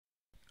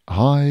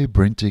Hi,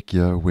 BrenTech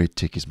here, where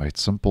tech is made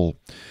simple.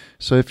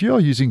 So if you are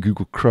using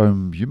Google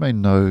Chrome, you may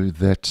know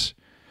that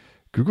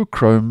Google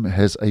Chrome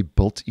has a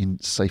built-in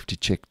safety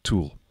check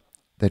tool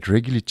that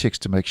regularly checks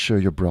to make sure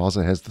your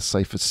browser has the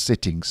safest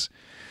settings.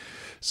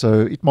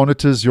 So it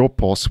monitors your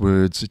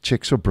passwords, it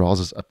checks your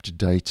browser's up to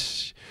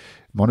date,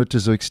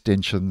 monitors your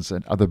extensions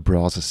and other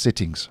browser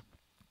settings.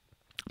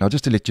 Now,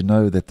 just to let you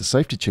know that the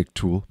safety check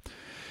tool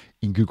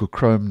in Google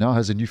Chrome now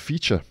has a new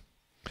feature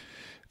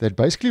that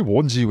basically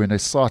warns you when a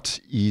site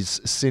is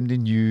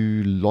sending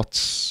you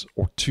lots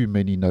or too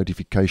many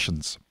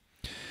notifications.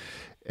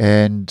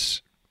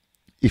 And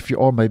if you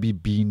are maybe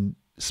being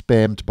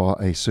spammed by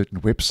a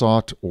certain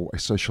website or a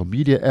social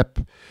media app,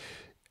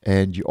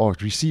 and you are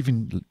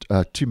receiving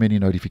too many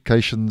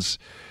notifications,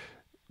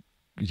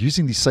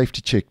 using the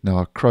safety check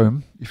now,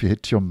 Chrome, if you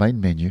head to your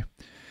main menu,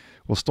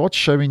 will start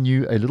showing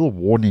you a little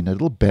warning, a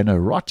little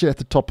banner right here at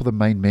the top of the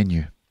main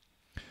menu,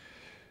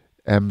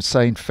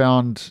 saying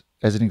found,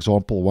 as an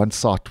example, one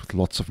site with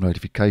lots of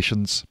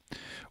notifications,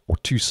 or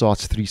two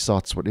sites, three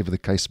sites, whatever the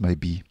case may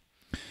be.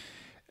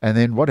 And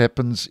then what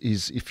happens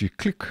is if you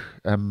click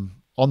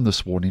on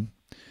this warning,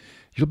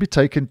 you'll be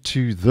taken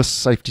to this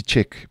safety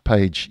check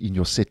page in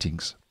your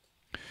settings,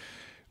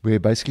 where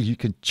basically you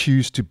can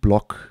choose to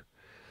block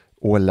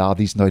or allow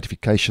these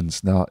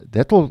notifications. Now,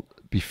 that will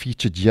be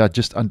featured here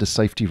just under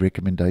safety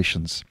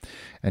recommendations.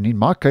 And in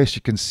my case,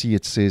 you can see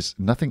it says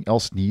nothing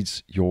else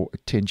needs your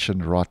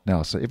attention right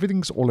now. So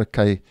everything's all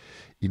okay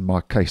in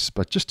my case.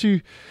 But just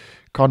to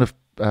kind of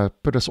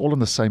put us all on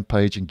the same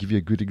page and give you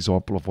a good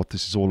example of what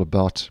this is all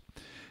about,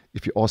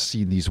 if you are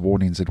seeing these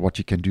warnings and what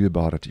you can do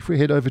about it. If we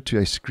head over to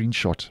a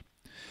screenshot,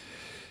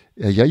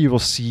 here you will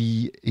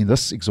see in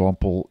this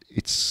example,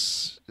 it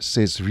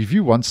says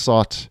review one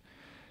site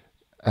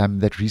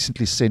that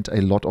recently sent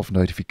a lot of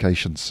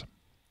notifications.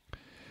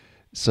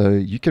 So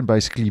you can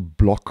basically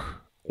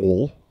block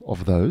all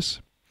of those.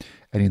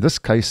 And in this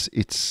case,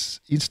 it's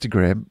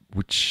Instagram,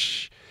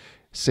 which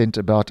sent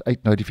about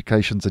 8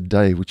 notifications a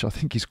day, which I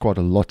think is quite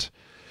a lot.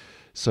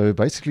 So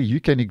basically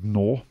you can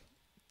ignore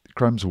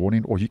Chrome's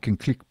warning, or you can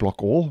click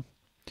block all.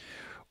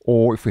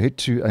 Or if we head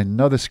to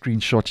another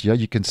screenshot here,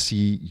 you can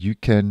see you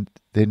can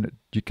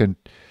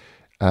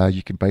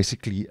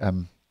basically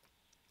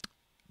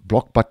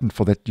block button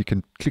for that. You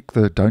can click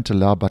the don't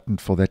allow button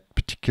for that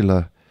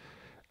particular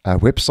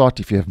website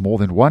if you have more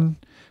than one.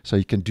 So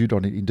you can do it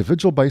on an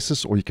individual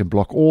basis, or you can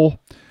block all.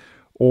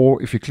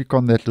 Or if you click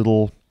on that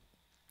little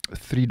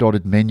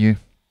three-dotted menu,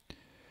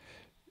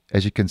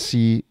 as you can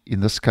see in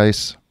this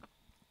case,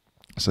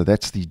 so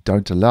that's the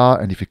don't allow.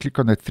 And if you click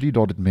on that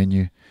three-dotted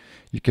menu,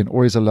 you can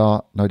always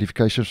allow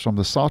notifications from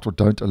the site, or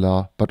don't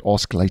allow but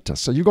ask later.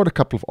 So you've got a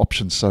couple of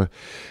options. So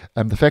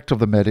the fact of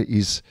the matter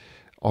is,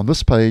 on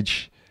this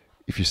page,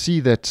 if you see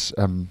that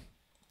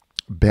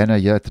banner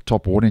here at the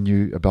top warning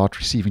you about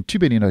receiving too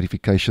many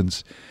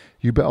notifications,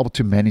 you'll be able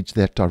to manage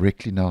that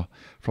directly now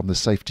from the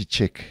safety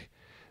check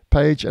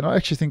page. And I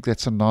actually think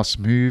that's a nice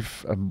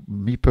move.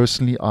 Me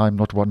personally, I'm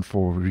not one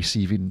for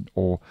receiving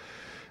or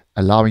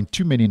allowing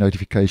too many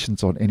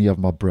notifications on any of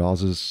my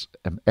browsers,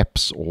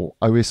 apps or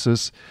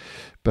OSs,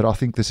 but I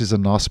think this is a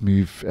nice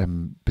move,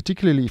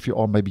 particularly if you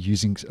are maybe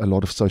using a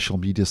lot of social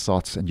media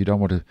sites and you don't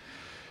want to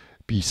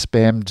be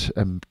spammed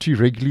too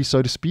regularly,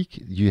 so to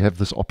speak. You have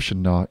this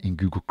option now in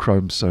Google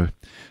Chrome, so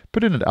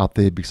putting it out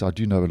there because I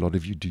do know a lot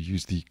of you do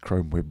use the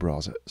Chrome web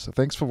browser. So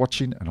thanks for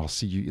watching, and I'll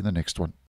see you in the next one.